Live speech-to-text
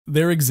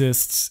there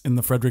exists in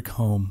the Frederick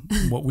home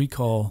what we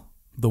call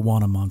the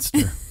Wanna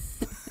Monster.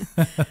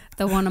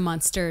 The Wanna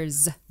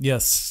Monsters.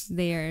 Yes.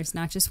 There's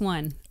not just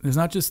one. There's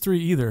not just 3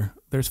 either.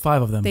 There's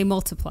 5 of them. They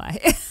multiply.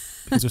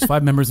 Because there's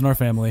 5 members in our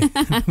family.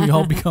 We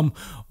all become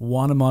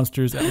Wanna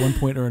Monsters at one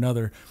point or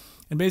another.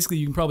 And basically,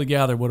 you can probably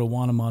gather what a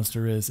Wanna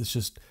Monster is. It's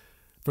just,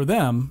 for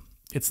them,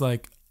 it's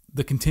like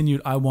the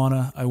continued I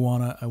wanna.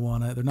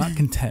 They're not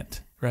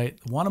content, right?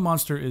 The Wanna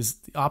Monster is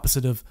the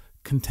opposite of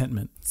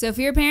contentment. So if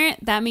you're a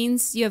parent, that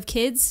means you have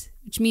kids,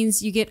 which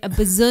means you get a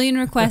bazillion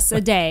requests a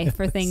day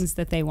for things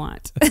that they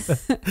want.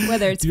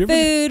 Whether it's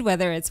food,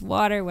 whether it's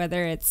water,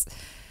 whether it's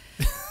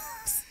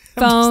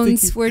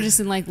phones. We're just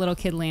in like little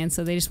kid land,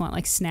 so they just want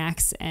like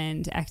snacks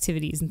and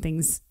activities and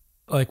things.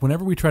 Like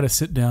whenever we try to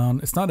sit down,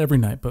 it's not every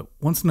night, but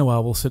once in a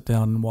while we'll sit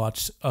down and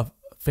watch a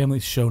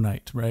family show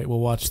night, right? We'll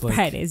watch like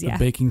Fridays, the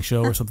baking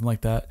show or something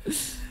like that.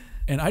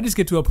 And I just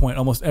get to a point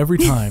almost every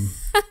time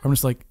where I'm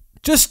just like,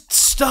 just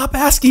stop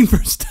asking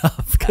for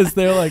stuff, because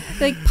they're like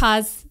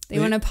pause. They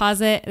want to pause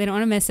it. They don't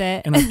want to miss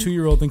it. And our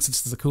 2-year-old thinks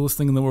it's the coolest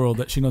thing in the world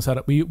that she knows how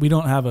to. We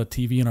don't have a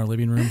TV in our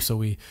living room, so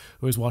we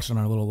always watch it on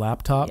our little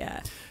laptop.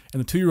 Yeah. And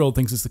the 2-year-old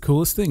thinks it's the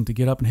coolest thing to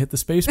get up and hit the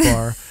space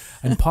bar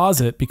and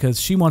pause it because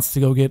she wants to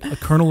go get a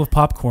kernel of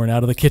popcorn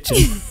out of the kitchen.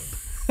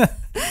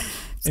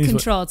 It's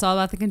control. It's all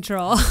about the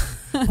control.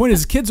 The point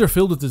is, kids are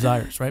filled with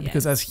desires, right? Yes.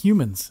 Because as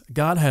humans,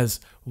 God has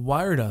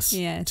wired us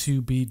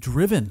to be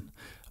driven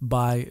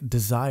by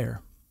desire.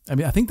 I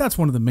mean, I think that's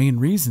one of the main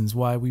reasons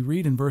why we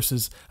read in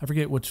verses, I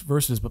forget which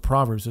verses, but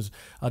Proverbs is,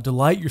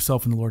 delight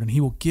yourself in the Lord and he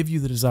will give you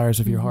the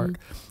desires of your heart.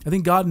 I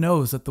think God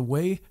knows that the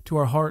way to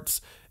our hearts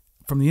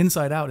from the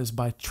inside out is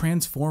by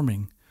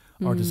transforming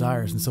our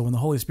desires. And so when the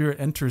Holy Spirit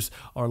enters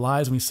our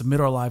lives and we submit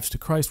our lives to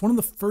Christ, one of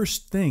the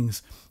first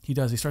things he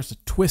does, he starts to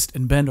twist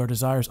and bend our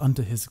desires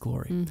unto his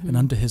glory and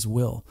unto his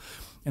will.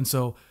 And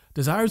so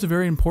desire is a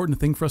very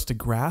important thing for us to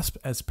grasp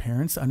as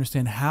parents, to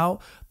understand how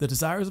the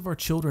desires of our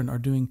children are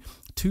doing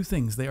 2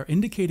 things. They are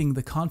indicating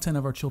the content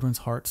of our children's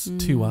hearts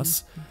to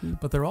us,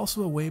 but they're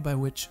also a way by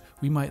which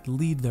we might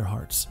lead their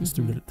hearts is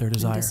through their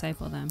desire. And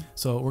disciple them.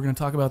 So we're going to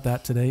talk about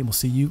that today, and we'll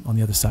see you on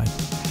the other side.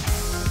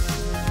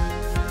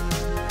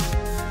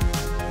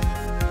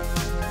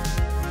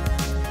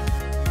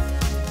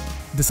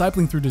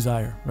 Discipling through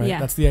desire, right? Yeah.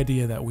 That's the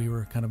idea that we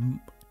were kind of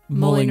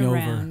mulling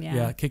around, over.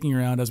 yeah. Kicking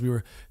around as we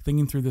were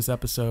thinking through this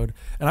episode.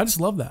 And I just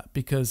love that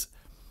because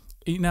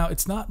now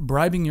it's not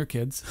bribing your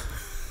kids.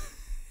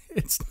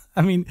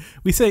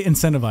 We say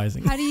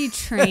incentivizing. How do you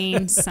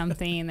train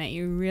something that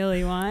you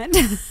really want?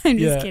 I'm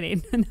just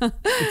kidding.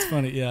 It's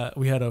funny. Yeah.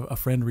 We had a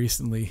friend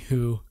recently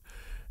who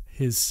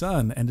his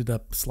son ended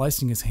up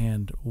slicing his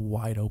hand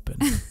wide open,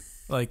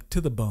 like to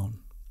the bone.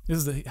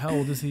 How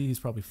old is he? He's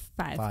probably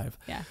 5.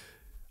 Yeah.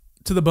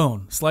 To the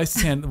bone, sliced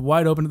his hand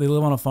wide open. They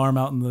live on a farm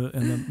out in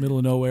the middle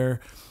of nowhere.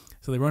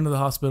 So they run to the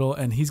hospital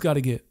and he's got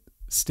to get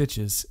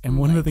stitches. And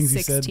one of the things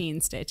 16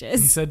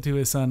 stitches. He said to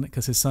his son,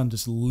 because his son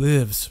just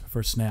lives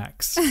for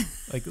snacks,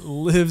 like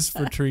lives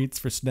for treats,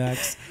 for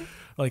snacks.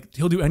 Like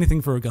he'll do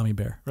anything for a gummy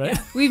bear, right?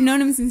 Yeah. We've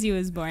known him since he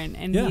was born,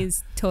 and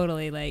he's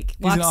totally like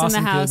walks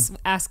in the house,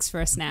 asks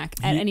for a snack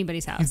at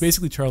anybody's house. He's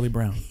basically Charlie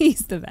Brown.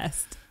 He's the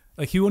best.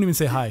 Like he won't even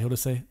say hi. He'll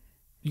just say,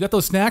 "You got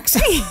those snacks?"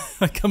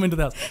 Like come into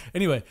the house.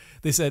 Anyway,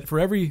 they said for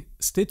every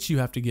stitch you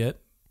have to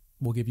get,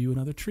 we'll give you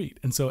another treat.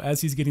 And so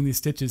as he's getting these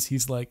stitches,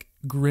 he's like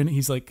grinning.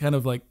 He's like kind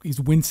of like he's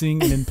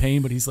wincing and in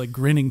pain, but he's like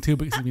grinning too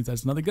because he means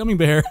that's another gummy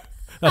bear.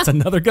 That's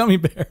another gummy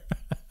bear.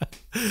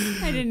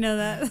 I didn't know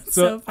that. That's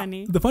so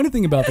funny. The funny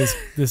thing about this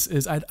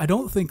is I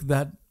don't think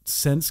that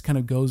sense kind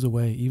of goes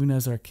away even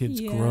as our kids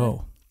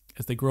grow,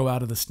 as they grow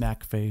out of the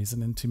snack phase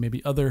and into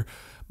maybe other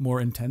more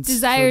intense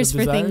desires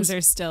for things are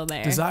still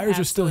there. Desires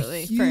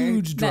Absolutely. Are still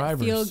huge drivers.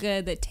 That feel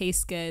good, that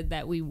taste good,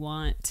 that we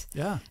want,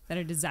 that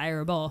are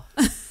desirable.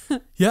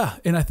 Yeah,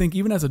 and I think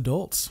even as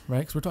adults, right,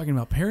 because we're talking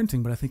about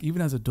parenting, but I think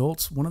even as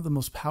adults, one of the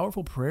most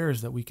powerful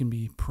prayers that we can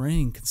be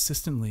praying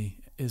consistently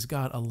is,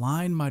 God,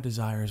 align my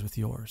desires with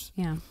yours.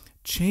 Yeah.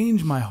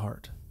 Change my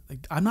heart.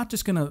 Like I'm not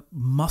just going to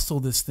muscle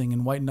this thing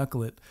and white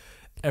knuckle it.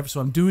 So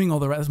I'm doing all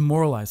the right. That's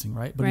moralizing,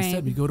 right? But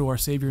instead we go to our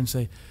Savior and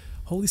say,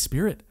 Holy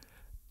Spirit,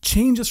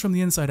 change us from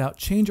the inside out.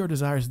 Change our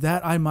desires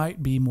that I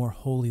might be more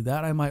holy,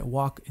 that I might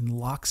walk in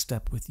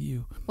lockstep with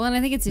you. Well, and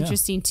I think it's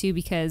interesting too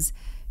because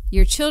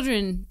your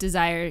children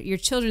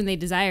they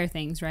desire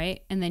things,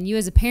 right? And then you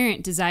as a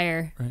parent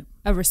desire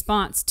a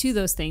response to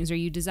those things, or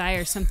you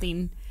desire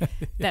something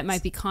that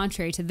might be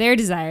contrary to their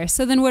desire.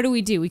 So then what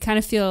do? We kind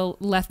of feel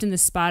left in the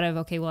spot of,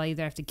 okay, well, I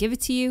either have to give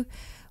it to you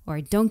or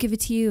I don't give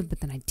it to you, but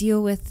then I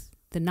deal with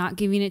the not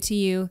giving it to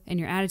you and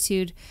your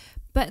attitude.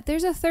 But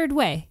there's a third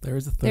way.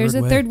 There's a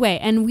third way.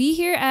 And we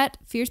here at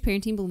Fierce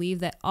Parenting believe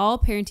that all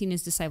parenting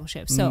is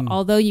discipleship. So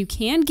although you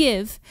can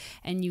give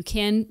and you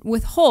can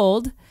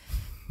withhold,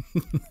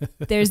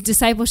 there's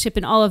discipleship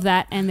in all of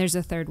that, and there's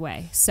a third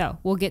way. So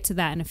we'll get to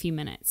that in a few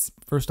minutes.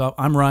 First off,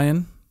 I'm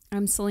Ryan.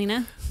 I'm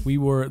Selena. We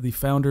were the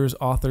founders,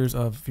 authors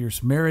of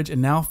Fierce Marriage,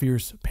 and now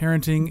Fierce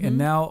Parenting, and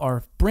now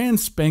our brand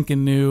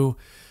spanking new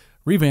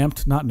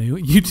revamped, not new,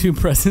 YouTube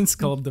presence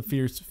called The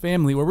Fierce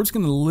Family, where we're just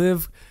going to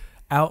live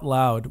out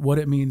loud what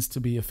it means to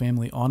be a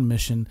family on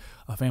mission,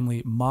 a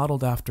family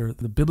modeled after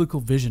the biblical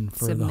vision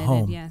for the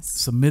home,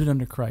 submitted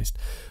under Christ.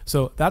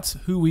 So that's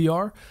who we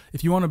are.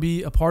 If you want to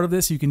be a part of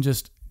this, you can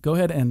just go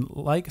ahead and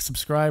like,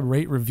 subscribe,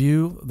 rate,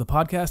 review the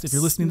podcast. If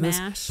you're listening to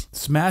this,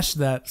 smash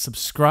that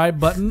subscribe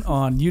button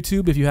on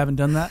YouTube if you haven't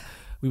done that.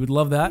 We would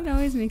love that. It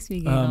always makes me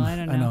giggle. I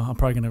don't know. I know. I'm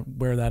probably going to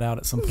wear that out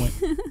at some point.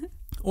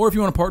 Or if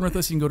you want to partner with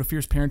us, you can go to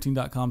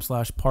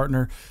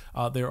fierceparenting.com/partner.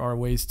 There are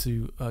ways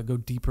to go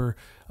deeper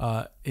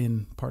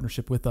in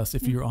partnership with us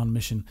if you're on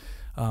mission.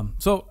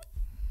 So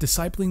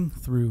discipling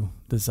through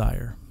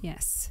desire.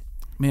 Yes.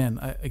 Man,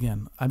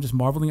 I'm just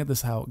marveling at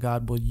this, how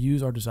God will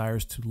use our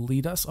desires to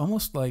lead us,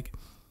 almost like,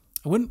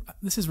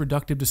 this is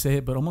reductive to say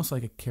it, but almost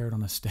like a carrot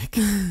on a stick,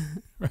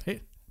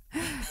 right?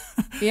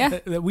 Yeah.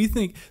 that we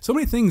think so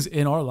many things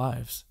in our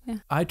lives. Yeah.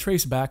 I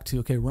trace back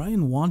to,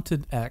 Ryan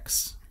wanted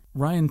X.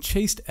 Ryan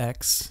chased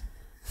X.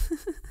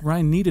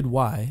 Ryan needed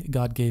Y.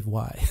 God gave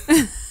Y.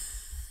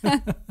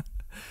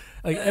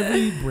 Like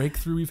every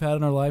breakthrough we've had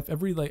in our life,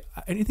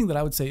 anything that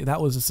I would say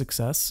that was a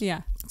success.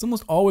 Yeah. It's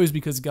almost always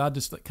because God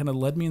just kind of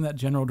led me in that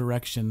general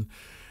direction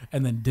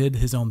and then did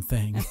his own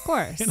thing. Of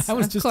course. And I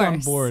was just on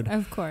board.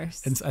 Of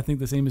course. And I think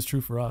the same is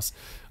true for us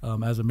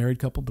as a married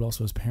couple, but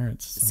also as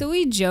parents. So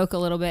we joke a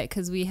little bit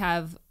because we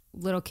have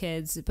little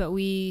kids, but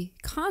we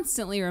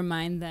constantly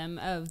remind them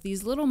of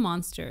these little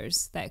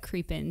monsters that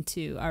creep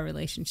into our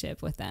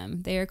relationship with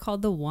them. They are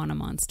called the wanna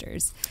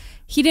monsters.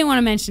 He didn't want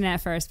to mention it at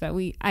first, but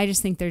I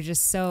just think they're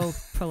just so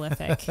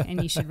prolific,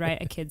 and you should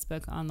write a kid's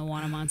book on the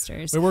wanna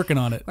monsters. We're working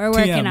on it. We're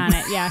working on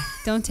it. Yeah.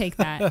 Don't take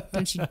that.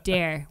 Don't you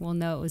dare. We'll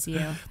know it was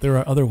you. There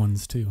are other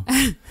ones too.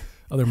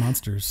 Other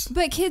monsters.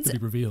 But kids,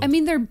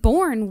 they're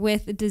born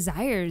with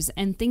desires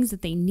and things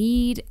that they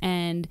need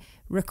and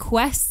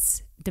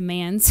requests,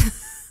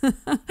 demands.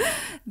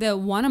 The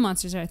wanna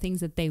monsters are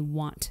things that they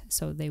want.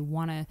 So I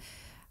want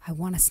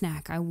a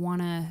snack. I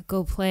want to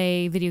go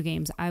play video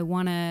games. I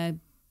want to,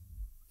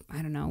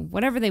 I don't know,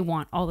 whatever they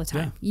want all the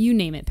time. Yeah. You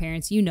name it,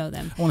 parents, you know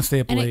them. I want to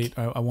stay up late.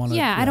 I want to.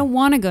 Yeah, I don't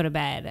want to go to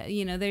bed.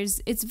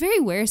 It's very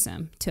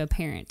wearisome to a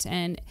parent.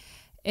 And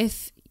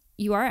if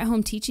you are at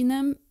home teaching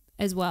them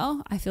as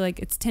well, I feel like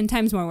it's 10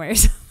 times more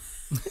wearisome.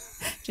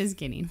 Just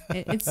kidding.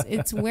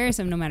 It's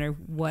wearisome no matter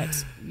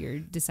what you're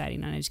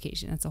deciding on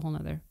education. That's a whole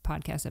nother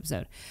podcast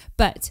episode.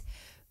 But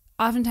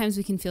oftentimes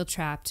we can feel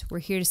trapped. We're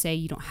here to say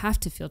you don't have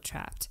to feel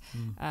trapped.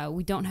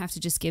 We don't have to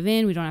just give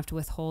in. We don't have to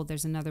withhold.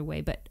 There's another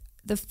way. But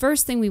the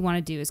first thing we want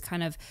to do is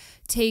kind of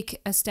take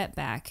a step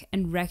back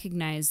and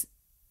recognize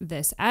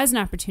this as an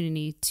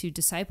opportunity to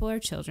disciple our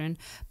children,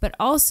 but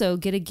also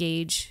get a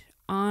gauge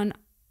on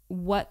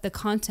what the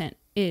content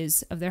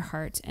is of their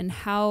heart and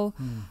how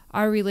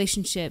our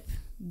relationship,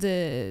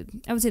 I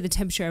would say the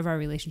temperature of our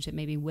relationship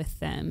maybe with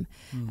them,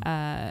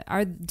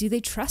 do they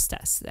trust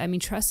us? I mean,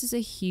 trust is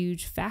a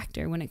huge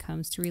factor when it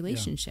comes to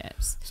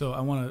relationships. Yeah. So I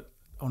want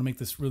to make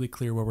this really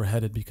clear where we're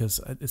headed, because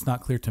it's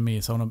not clear to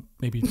me. So I want to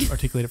maybe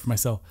articulate it for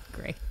myself.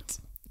 Great.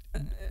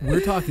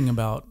 We're talking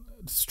about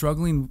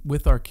struggling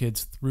with our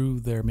kids through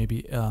their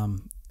maybe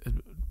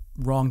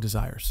wrong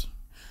desires.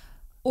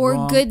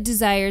 Or good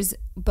desires,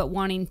 but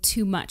wanting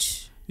too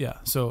much. Yeah,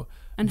 so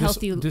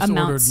unhealthy disordered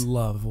amounts.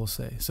 Love, we'll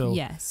say. So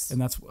yes, and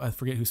that's, I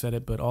forget who said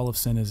it, but all of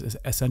sin is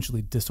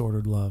essentially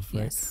disordered love,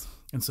 right? Yes.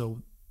 And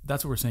so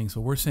that's what we're saying.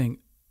 So we're saying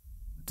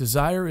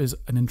desire is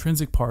an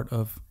intrinsic part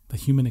of the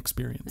human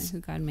experience. Who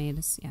God made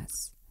us,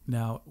 yes.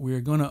 Now,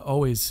 we're going to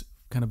always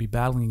kind of be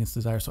battling against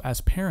desire. So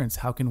as parents,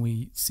 how can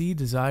we see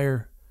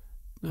desire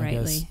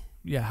rightly?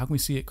 How can we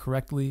see it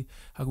correctly?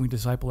 How can we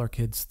disciple our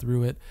kids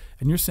through it?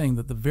 And you're saying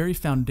that the very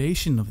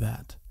foundation of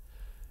that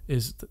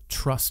is the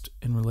trust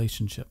in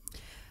relationship.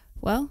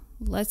 Well,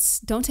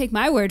 don't take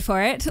my word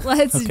for it.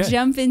 Let's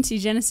jump into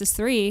Genesis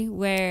 3,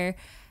 where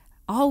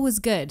all was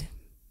good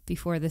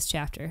before this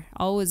chapter.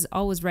 All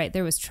was right.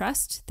 There was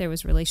trust. There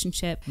was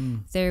relationship.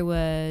 There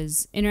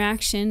was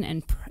interaction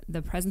and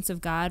the presence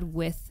of God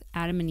with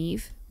Adam and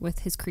Eve, with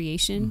his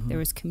creation. There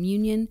was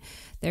communion.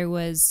 There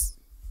was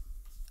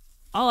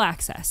all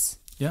access.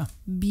 Yeah.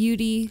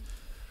 Beauty,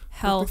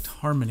 health.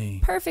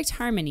 Perfect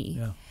harmony.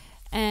 Yeah.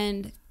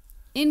 And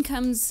in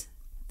comes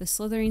the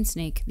slithering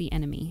snake, the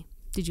enemy.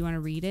 Did you want to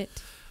read it?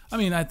 I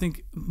mean, I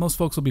think most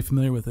folks will be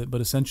familiar with it, but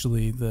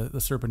essentially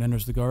the serpent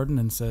enters the garden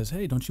and says,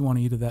 hey, don't you want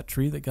to eat of that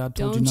tree that God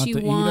told you not to eat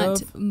of? Don't you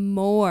want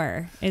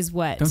more is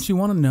what? Don't you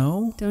want to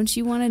know? Don't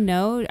you want to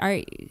know?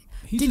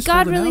 Did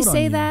God really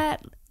say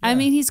that? Yeah. I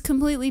mean, he's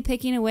completely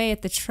picking away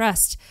at the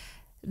trust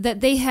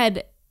that they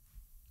had,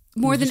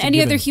 more than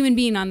any other human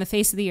being on the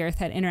face of the earth,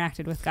 had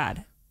interacted with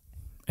God.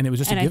 And it was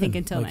just a given. I think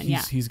until then,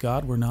 he's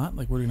God, we're not.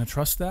 Like, we're going to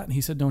trust that. And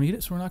he said, don't eat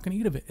it, so we're not going to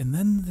eat of it. And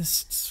then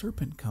this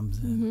serpent comes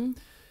in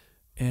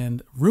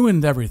and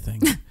ruined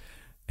everything.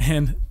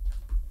 and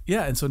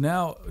so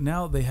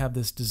now they have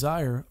this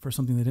desire for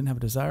something they didn't have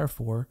a desire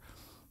for.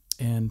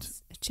 And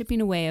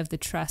chipping away of the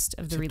trust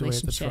of the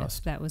relationship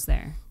that was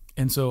there.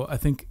 And so I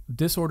think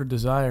disordered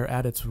desire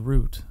at its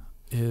root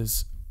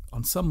is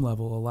on some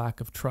level, a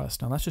lack of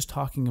trust. Now, that's just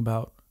talking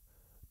about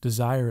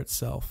desire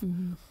itself.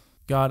 Mm-hmm.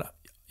 God,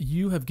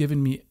 you have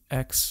given me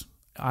X.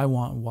 I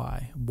want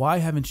Y. Why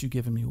haven't you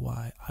given me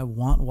Y? I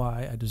want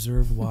Y. I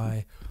deserve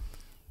Y.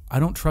 I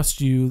don't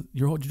trust you.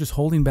 You're just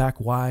holding back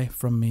Y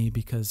from me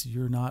because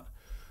you're not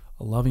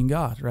a loving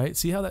God, right?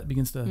 See how that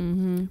begins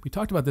to... We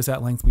talked about this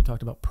at length. We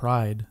talked about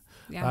pride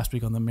last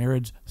week on the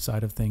marriage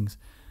side of things.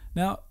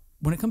 Now,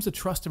 when it comes to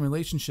trust and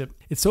relationship,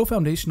 it's so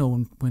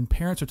foundational when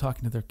parents are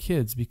talking to their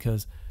kids,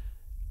 because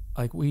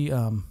like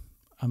I'm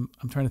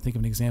trying to think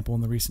of an example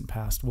in the recent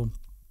past. We'll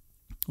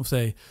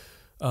say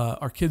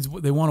our kids,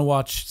 they want to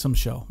watch some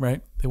show,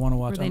 right? They want to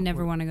watch... Or they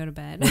never want to go to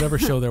bed. Whatever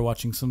show they're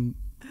watching, some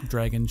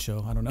dragon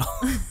show, I don't know.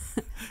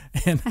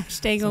 And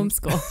hashtag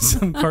homeschool.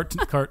 Some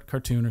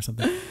cartoon or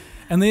something.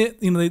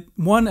 And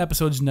one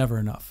episode is never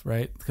enough,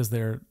 right? Because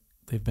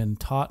they've been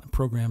taught and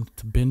programmed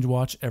to binge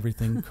watch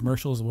everything.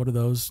 Commercials, what are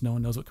those? No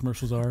one knows what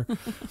commercials are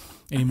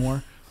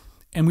anymore.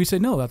 And we say,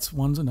 no,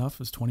 one's enough.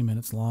 It's 20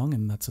 minutes long,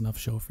 and that's enough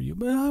show for you.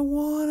 But I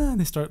wanna. And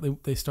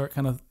they start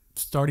kind of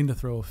starting to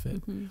throw a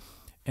fit. Mm-hmm.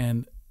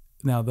 And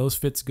now those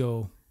fits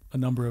go a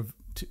number of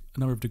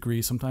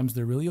degrees. Sometimes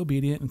they're really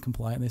obedient and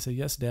compliant, and they say,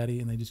 yes,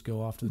 Daddy, and they just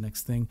go off to the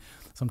next thing.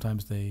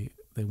 Sometimes they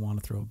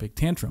want to throw a big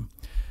tantrum.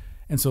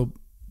 And so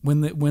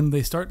when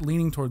they start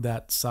leaning toward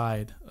that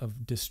side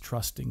of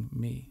distrusting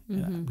me,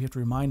 we have to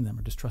remind them,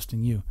 or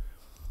distrusting you.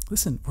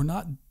 Listen, we're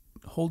not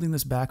holding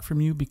this back from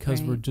you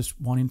because we're just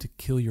wanting to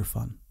kill your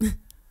fun.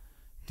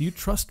 Do you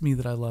trust me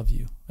that I love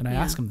you? And I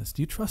ask them this.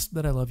 Do you trust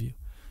that I love you?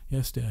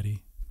 Yes,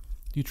 Daddy.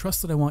 Do you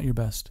trust that I want your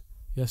best?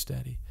 Yes,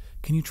 Daddy.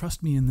 Can you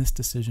trust me in this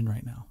decision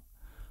right now?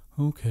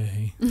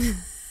 Okay.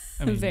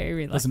 I mean, very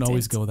reluctant. It doesn't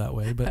always go that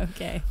way, but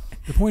okay.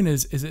 The point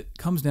is it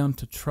comes down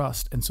to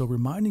trust. And so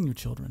reminding your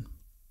children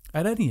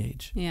at any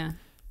age,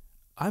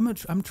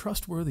 I'm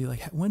trustworthy.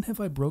 Like, when have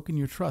I broken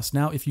your trust?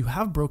 Now, if you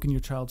have broken your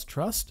child's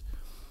trust,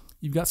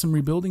 you've got some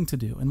rebuilding to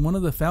do. And one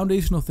of the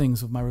foundational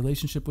things of my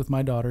relationship with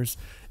my daughters,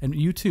 and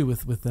you too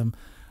with them,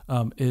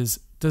 is,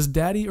 does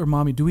Daddy or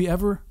Mommy, do we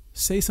ever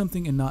say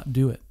something and not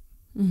do it?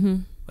 Mm-hmm.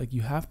 Like,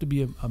 you have to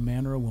be a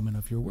man or a woman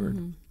of your word.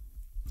 Mm-hmm.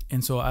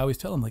 And so I always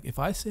tell them, like, if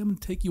I say I'm going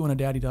to take you on a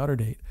daddy-daughter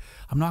date,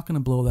 I'm not going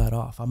to blow that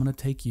off. I'm going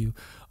to take you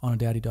on a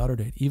daddy-daughter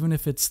date, even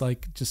if it's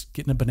like just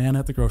getting a banana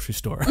at the grocery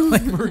store.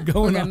 Like, we're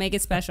going to make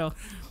it special.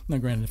 Now,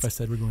 granted, if I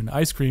said we're going to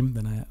ice cream,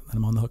 then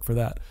I'm on the hook for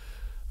that.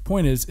 The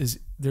point is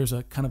there's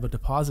a kind of a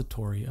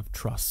depository of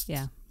trust.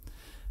 Yeah.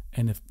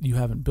 And if you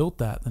haven't built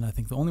that, then I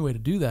think the only way to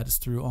do that is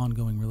through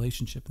ongoing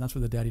relationship. And that's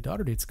where the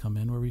daddy-daughter dates come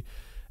in,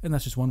 and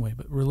that's just one way,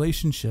 but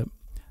relationship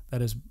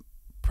that is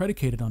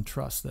predicated on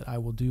trust, that I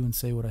will do and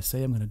say what I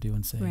say I'm going to do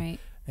and say. Right.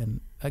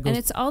 And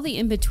it's all the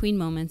in-between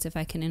moments, if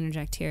I can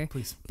interject here.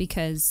 Please.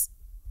 Because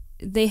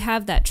they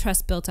have that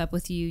trust built up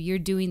with you.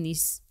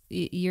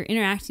 You're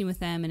interacting with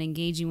them and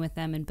engaging with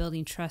them and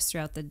building trust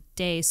throughout the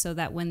day, so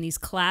that when these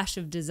clash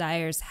of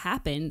desires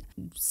happen,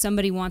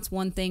 somebody wants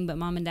one thing but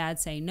mom and dad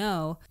say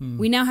no,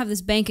 we now have this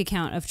bank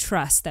account of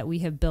trust that we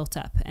have built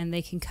up, and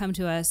they can come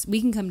to us,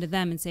 we can come to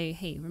them and say,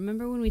 hey,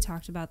 remember when we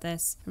talked about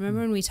this?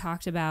 Remember when we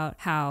talked about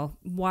how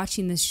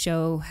watching this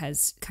show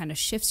has kind of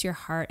shifts your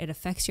heart, it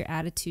affects your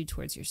attitude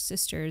towards your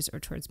sisters or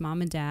towards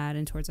mom and dad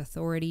and towards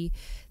authority.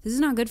 This is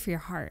not good for your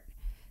heart.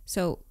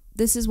 So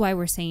this is why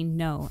we're saying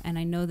no. And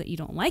I know that you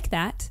don't like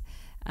that,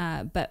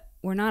 but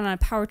we're not on a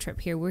power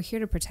trip here. We're here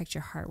to protect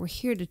your heart. We're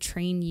here to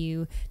train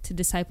you, to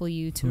disciple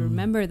you, to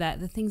remember that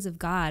the things of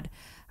God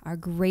are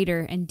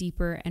greater and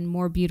deeper and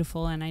more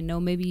beautiful. And I know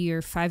maybe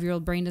your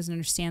 5-year-old brain doesn't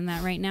understand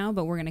that right now,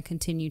 but we're going to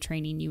continue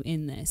training you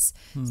in this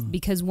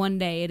because one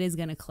day it is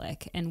going to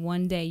click. And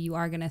one day you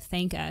are going to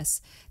thank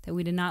us that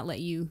we did not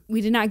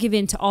give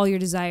in to all your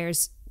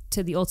desires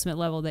to the ultimate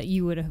level that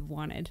you would have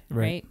wanted.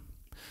 Right.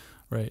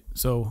 Right.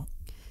 So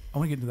I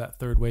want to get into that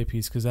third way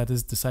piece, because that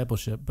is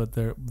discipleship. But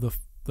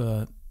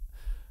the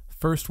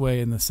first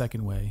way and the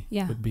second way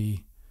would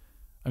be,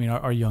 I mean,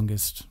 our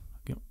youngest,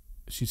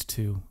 she's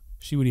 2.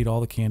 She would eat all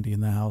the candy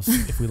in the house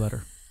if we let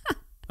her.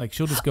 Like,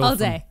 she'll just go all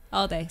day.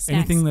 Snacks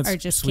anything that's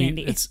just sweet.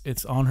 Candy.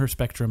 It's on her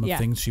spectrum of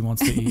things she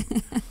wants to eat.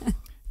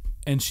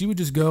 And she would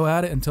just go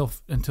at it until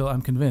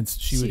I'm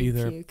convinced she would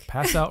either puke.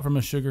 Pass out from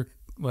a sugar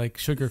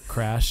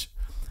crash,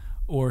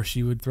 or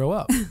she would throw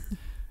up,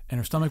 and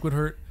her stomach would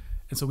hurt.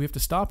 And so we have to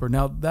stop her.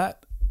 Now,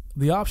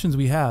 the options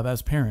we have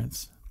as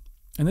parents,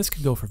 and this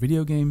could go for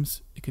video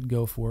games. It could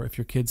go for if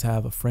your kids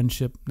have a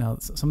friendship. Now,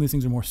 some of these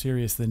things are more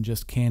serious than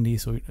just candy,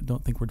 so I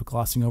don't think we're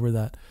glossing over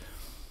that.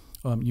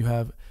 You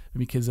have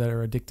maybe kids that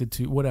are addicted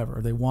to whatever,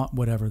 or they want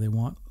whatever they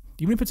want,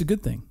 even if it's a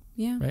good thing.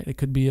 Yeah. Right? It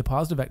could be a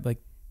positive act,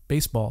 like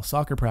baseball,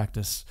 soccer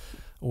practice,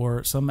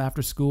 or some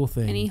after-school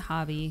thing. Any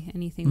hobby,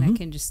 anything that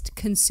can just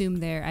consume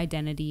their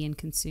identity and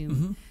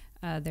consume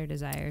their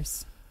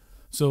desires.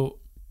 So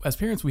as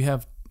parents, we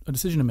have a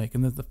decision to make,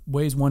 and the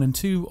ways 1 and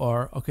 2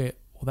 are, okay,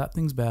 well, that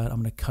thing's bad.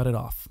 I'm going to cut it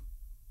off.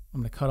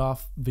 I'm going to cut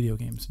off video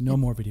games. No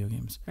more video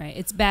games. Right.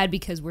 It's bad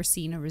because we're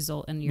seeing a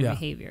result in your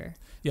behavior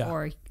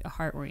or a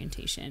heart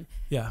orientation.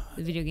 Yeah.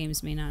 The video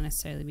games may not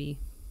necessarily be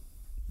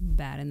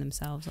bad in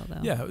themselves,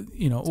 although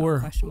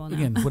or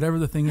again, whatever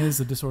the thing is,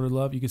 the disordered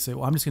love, you could say,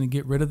 well, I'm just going to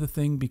get rid of the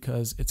thing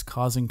because it's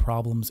causing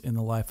problems in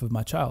the life of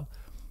my child.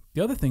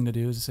 The other thing to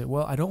do is to say,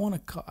 well, I don't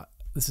want to,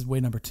 this is way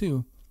number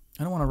 2,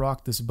 I don't want to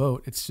rock this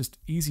boat. It's just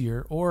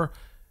easier. Or,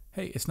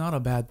 hey, it's not a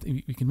bad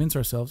thing. We convince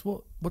ourselves,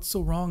 well, what's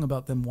so wrong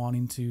about them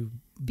wanting to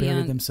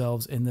bury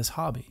themselves in this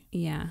hobby?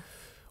 Yeah.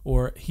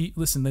 Or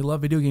they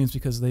love video games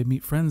because they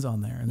meet friends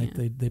on there and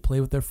they play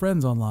with their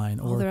friends online.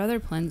 All their other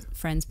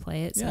friends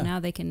play it, so now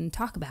they can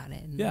talk about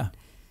it.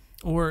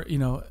 Or,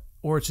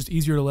 or it's just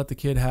easier to let the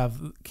kid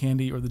have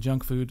candy or the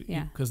junk food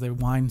because they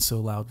whine so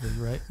loudly,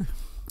 right?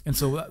 And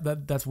so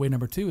that's way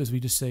number 2 is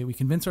we just say, we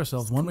convince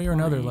ourselves one way or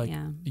another,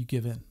 you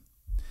give in.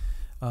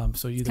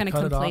 So you either kind of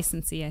cut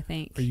complacency, I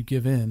think. Or you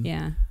give in.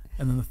 Yeah.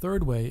 And then the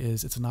third way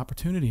is it's an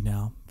opportunity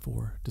now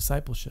for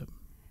discipleship.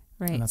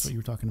 Right. And that's what you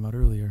were talking about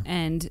earlier.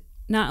 And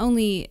not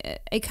only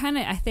I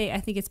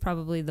think it's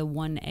probably the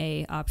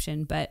 1A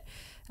option, but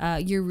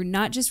you're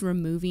not just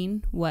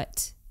removing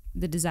what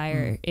the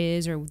desire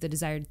is or the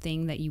desired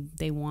thing that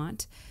they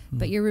want,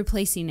 but you're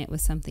replacing it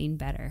with something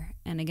better.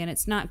 And again,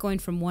 it's not going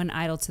from one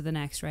idol to the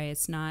next, right?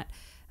 It's not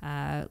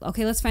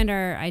okay, let's find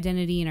our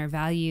identity and our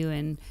value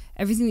and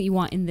everything that you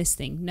want in this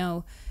thing.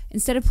 No,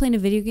 instead of playing a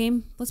video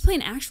game, let's play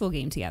an actual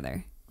game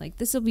together. Like,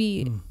 this will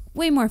be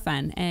way more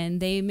fun, and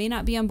they may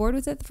not be on board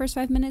with it the first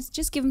 5 minutes.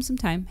 Just give them some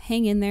time.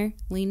 Hang in there.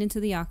 Lean into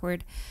the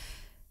awkward.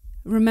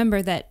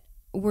 Remember that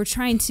we're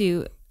trying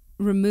to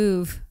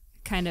remove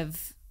kind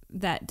of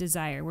that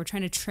desire. We're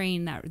trying to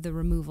train the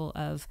removal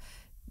of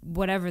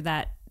whatever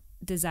that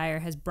desire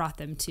has brought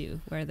them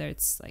to, whether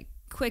it's like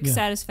quick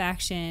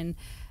satisfaction,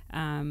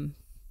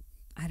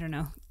 I don't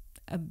know,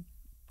 a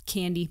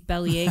candy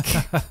bellyache.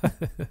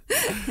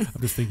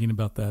 I'm just thinking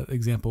about that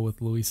example with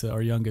Louisa,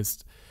 our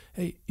youngest.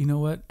 Hey, you know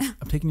what?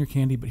 I'm taking your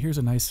candy, but here's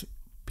a nice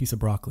piece of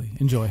broccoli.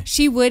 Enjoy.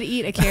 She would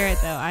eat a carrot,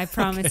 though. I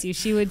promise you.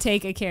 She would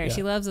take a carrot. Yeah.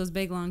 She loves those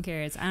big, long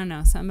carrots. I don't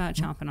know. Something about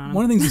chomping on them.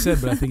 One of the things you said,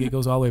 but I think it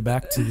goes all the way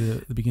back to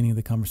the beginning of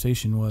the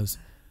conversation, was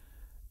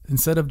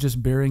instead of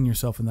just burying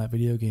yourself in that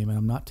video game, and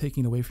I'm not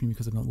taking it away from you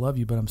because I don't love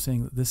you, but I'm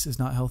saying that this is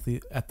not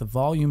healthy at the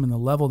volume and the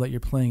level that you're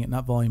playing it,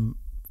 not volume,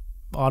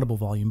 audible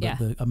volume, but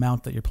the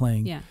amount that you're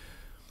playing. Yeah.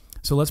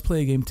 So let's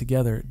play a game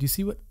together. Do you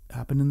see what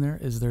happened in there?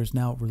 Is there's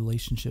now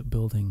relationship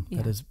building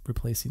that is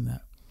replacing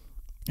that.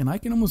 And I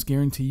can almost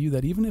guarantee you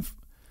that even if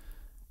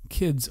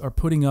kids are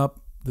putting up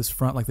this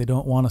front, like they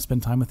don't want to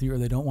spend time with you or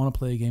they don't want to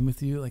play a game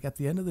with you, like at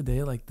the end of the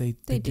day, like they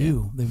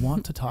do. They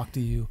want to talk to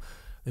you.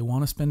 They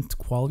want to spend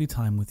quality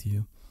time with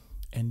you.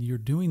 And you're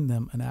doing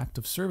them an act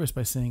of service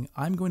by saying,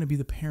 I'm going to be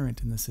the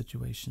parent in this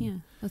situation. Yeah,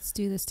 let's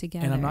do this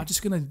together. And I'm not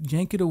just going to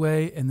yank it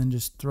away and then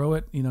just throw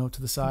it,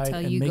 to the side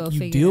and make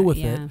you deal with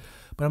it.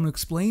 But I'm going to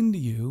explain to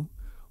you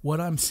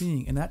what I'm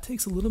seeing. And that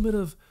takes a little bit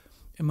of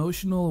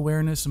emotional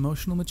awareness,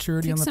 emotional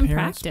maturity on the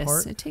parent's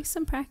part. It takes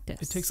some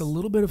practice. It takes a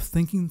little bit of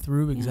thinking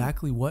through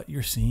exactly what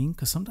you're seeing.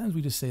 Because sometimes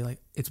we just say, like,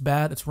 it's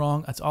bad, it's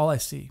wrong, that's all I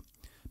see.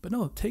 But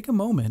no, take a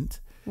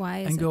moment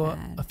and go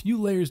a few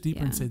layers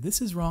deeper and say,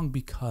 this is wrong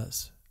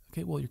because...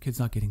 Okay, well, your kid's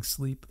not getting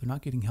sleep. They're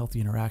not getting healthy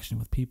interaction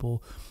with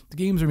people. The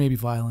games are maybe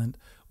violent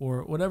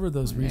or whatever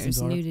those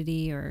reasons are. There's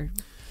nudity or...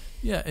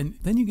 Yeah, and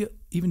then you get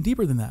even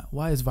deeper than that.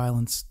 Why is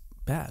violence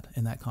bad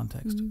in that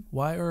context? Mm-hmm.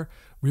 Why are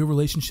real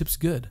relationships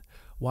good?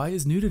 Why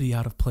is nudity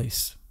out of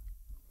place?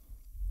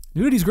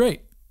 Nudity's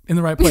great in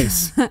the right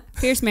place.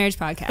 Fierce Marriage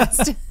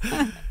Podcast.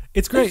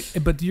 It's great,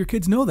 but do your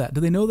kids know that?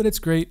 Do they know that it's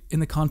great in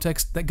the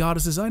context that God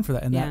has designed for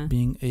that? And that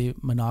being a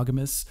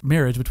monogamous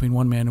marriage between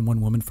one man and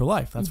one woman for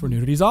life. That's where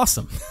nudity is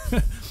awesome.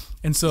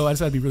 And so I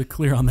just had to be really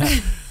clear on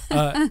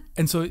that.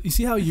 And so you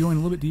see how you're going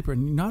a little bit deeper.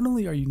 And not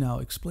only are you now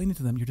explaining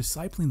to them, you're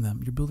discipling them,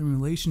 you're building a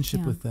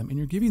relationship with them, and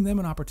you're giving them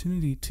an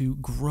opportunity to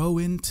grow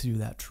into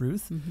that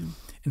truth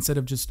instead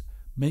of just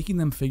making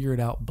them figure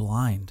it out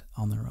blind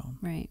on their own.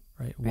 Right.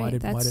 Why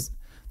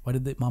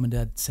did mom and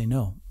dad say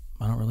no?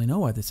 I don't really know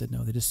why they said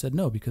no. They just said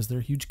no because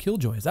they're huge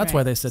killjoys. That's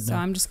why they said no. So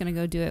I'm just going to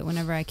go do it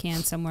whenever I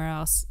can somewhere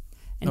else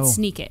and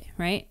sneak it,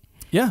 right?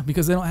 Yeah,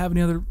 because they don't have any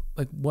other,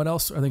 like, what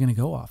else are they going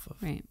to go off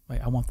of? Right.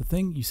 I want the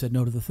thing. You said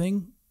no to the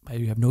thing.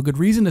 You have no good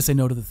reason to say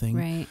no to the thing.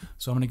 Right.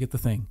 So I'm going to get the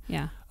thing.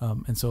 Yeah.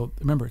 And so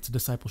remember, it's a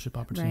discipleship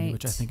opportunity,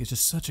 which I think is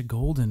just such a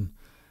golden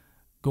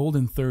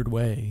third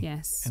way.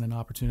 Yes. And an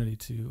opportunity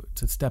to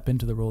step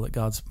into the role that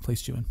God's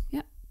placed you in.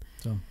 Yep.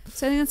 So I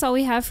think that's all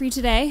we have for you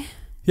today.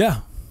 Yeah.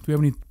 Do we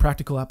have any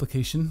practical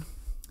application?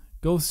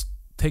 Go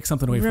take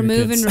something away from your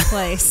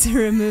kids.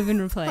 Remove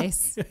and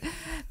replace.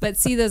 But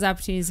see those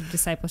opportunities of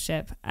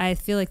discipleship. I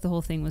feel like the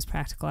whole thing was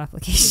practical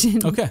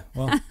application. Okay,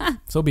 well,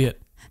 so be it.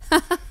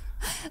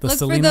 The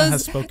Selena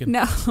has spoken.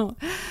 No,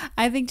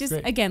 I think just,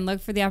 again,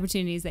 look for the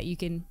opportunities that you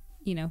can,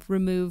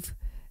 remove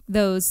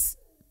those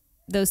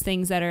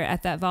things that are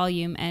at that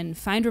volume and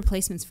find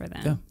replacements for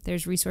them. Yeah.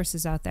 There's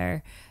resources out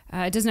there.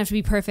 It doesn't have to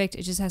be perfect.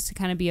 It just has to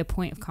kind of be a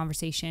point of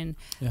conversation,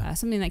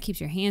 something that keeps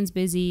your hands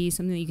busy,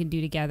 something that you can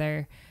do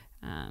together.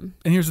 And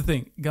here's the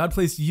thing. God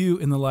placed you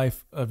in the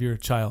life of your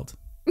child,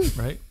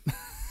 right?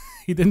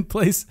 He didn't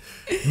place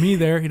me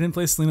there. He didn't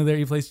place Selena there.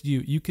 He placed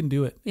you. You can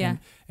do it. Yeah.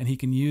 And he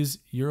can use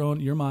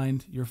your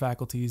mind, your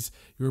faculties,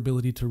 your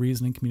ability to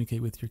reason and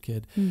communicate with your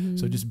kid. Mm-hmm.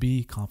 So just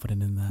be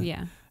confident in that.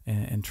 Yeah.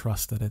 And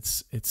trust that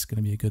it's going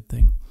to be a good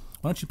thing.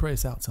 Why don't you pray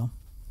us out, Sel?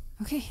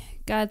 Okay.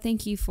 God,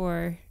 thank you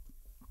for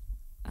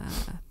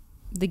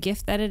the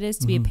gift that it is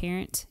to be a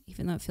parent,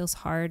 even though it feels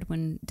hard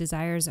when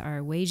desires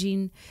are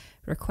waging,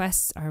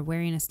 requests are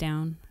wearing us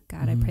down.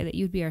 God, I pray that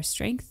you'd be our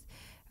strength.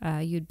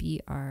 You'd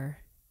be our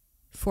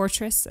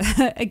fortress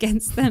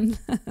against them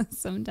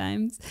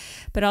sometimes.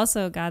 But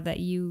also, God, that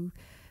you,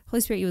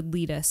 Holy Spirit, you would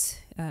lead us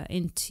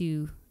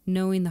into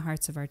knowing the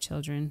hearts of our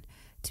children,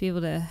 to be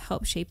able to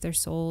help shape their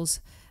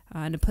souls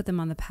and to put them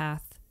on the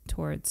path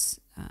towards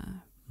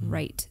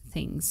right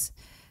things,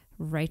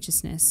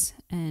 righteousness,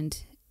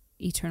 and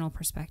eternal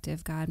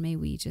perspective. God, may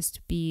we just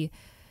be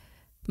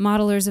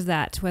modelers of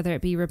that, whether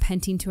it be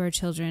repenting to our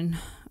children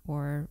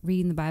or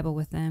reading the Bible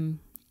with them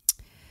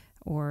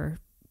or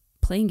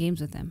playing games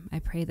with them. I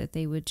pray that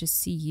they would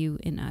just see you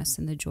in us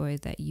and the joy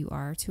that you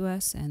are to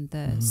us and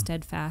the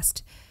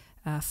steadfast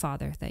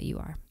Father that you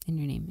are. In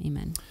your name,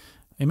 amen.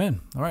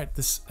 Amen. All right,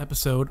 this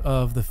episode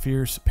of the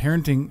Fierce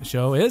Parenting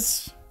Show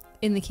is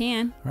in the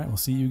can. All right, we'll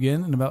see you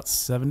again in about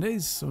 7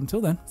 days. So until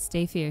then,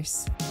 stay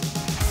fierce.